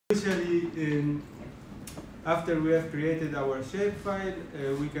Usually, after we have created our shapefile,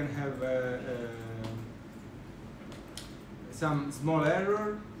 we can have some small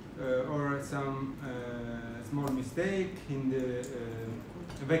error or some small mistake in the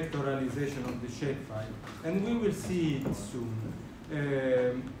vectorialization of the shapefile, and we will see it soon.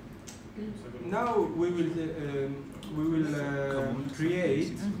 Now we will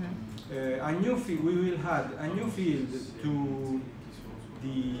create a new field. We will add a new field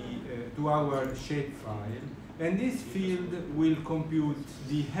to our shapefile, and this field will compute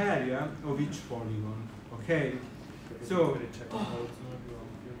the area of each polygon. Okay, so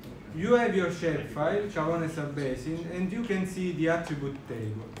you have your shapefile, Cavone subbasin, and you can see the attribute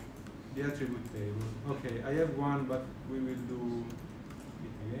table. Okay, I have one, but we will do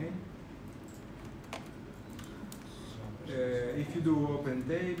it again. If you do open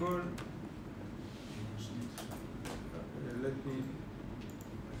table, let me.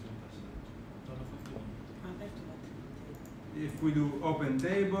 If we do open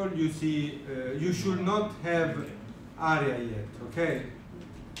table, you see you should not have area yet. Okay.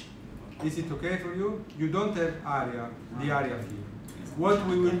 Is it okay for you? You don't have area, the area field. What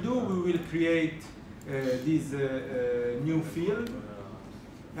we will do, we will create this new field,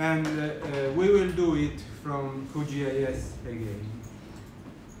 and we will do it from QGIS again.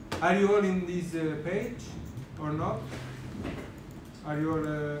 Are you all in this page or not? Are you all on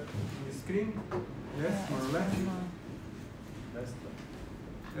the screen? Yes, more or less.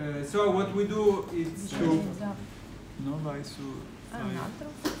 So what we do is to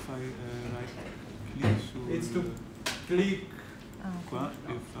it's to click qua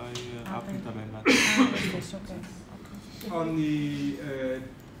e fai apri tabella on the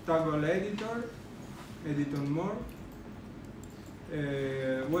toggle editor, edit on more.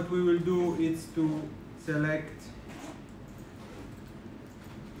 What we will do is to select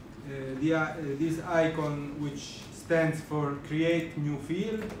this icon, which stands for create new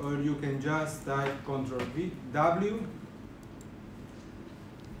field, or you can just type Ctrl+W,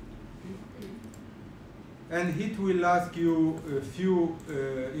 and it will ask you a few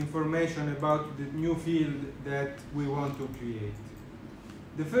information about the new field that we want to create.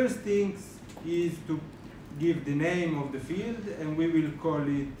 The first thing is to give the name of the field, and we will call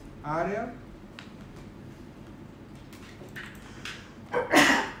it area.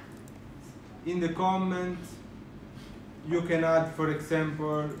 In the comment, you can add, for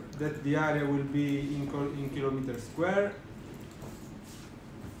example, that the area will be in kilometers square.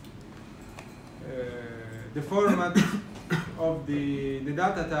 The format of the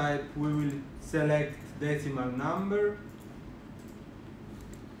data type, we will select decimal number.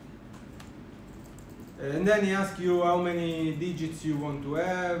 And then he asks you how many digits you want to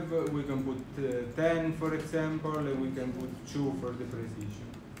have. We can put 10, for example, and we can put 2 for the precision.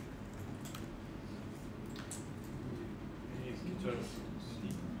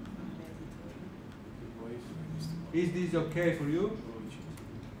 Is this okay for you?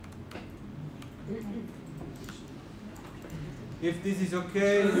 If this is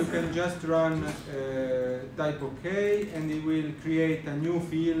okay, you can just run type OK, and it will create a new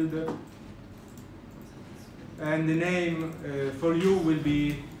field. And the name for you will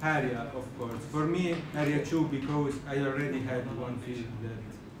be area, of course. For me, area 2, because I already had one field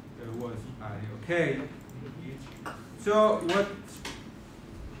that was area. Okay. So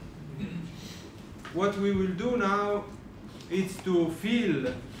what we will do now is to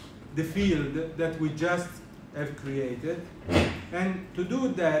fill the field that we just have created, and to do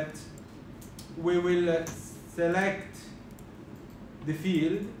that, we will select the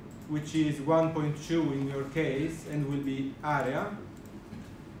field, which is 1.2 in your case, and will be area,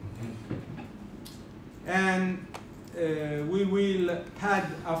 and we will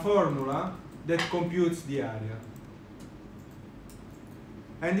add a formula that computes the area,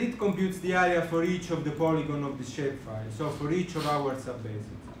 and it computes the area for each of the polygon of the shapefile, so for each of our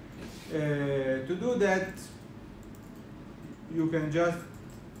subbasins. To do that, you can just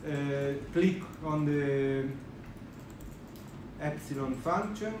click on the epsilon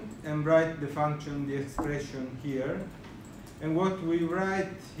function and write the function, the expression here. And what we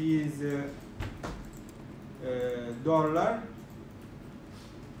write is dollar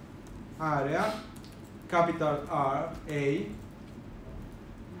area, capital R, A,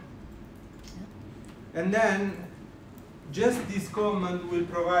 and then just this command will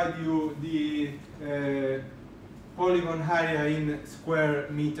provide you the polygon area in square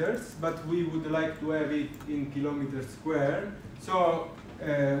meters, but we would like to have it in kilometers square. So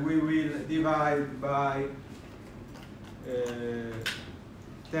we will divide by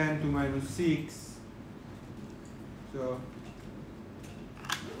 10 to minus 6. So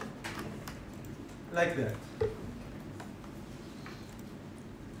like that.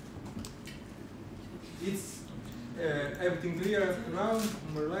 It's everything clear now,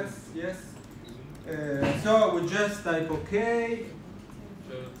 more or less? Yes. So we just type OK.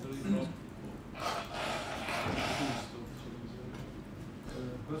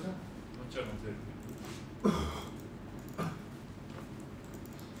 Cosa? Non c'è un termine.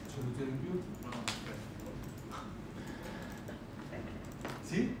 C'è un zero in più? No, ok.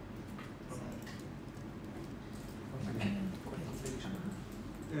 Sì?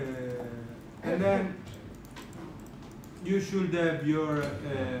 And then you should have your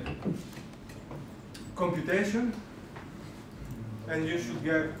computation, and you should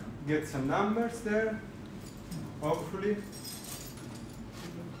get some numbers there, hopefully.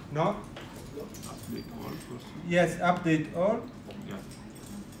 No? Update all first. Yes, update all. Yeah.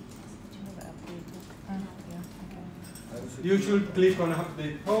 You should click on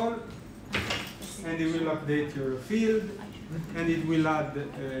update all, and it will update your field, and it will add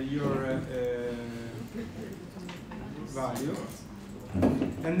your value.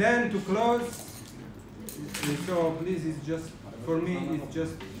 And then to close, so this is just, for me, it's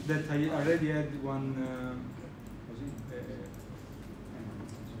just that I already had one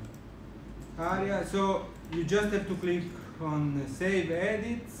area. So you just have to click on Save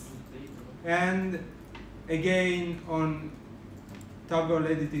Edits, and again on Toggle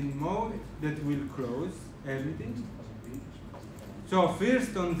Editing Mode, that will close everything. So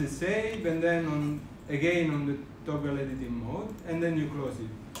first on the Save, and then again on the Toggle Editing Mode, and then you close it.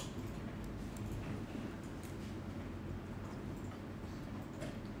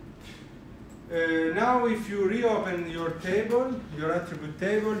 Now if you reopen your table, your attribute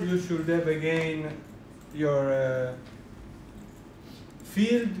table, you should have again your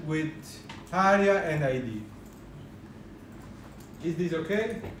field with area and ID. Is this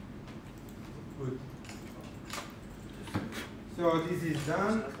okay? Good. So this is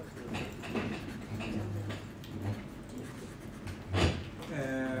done.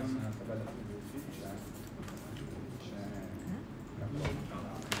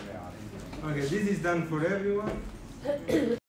 Okay, this is done for everyone.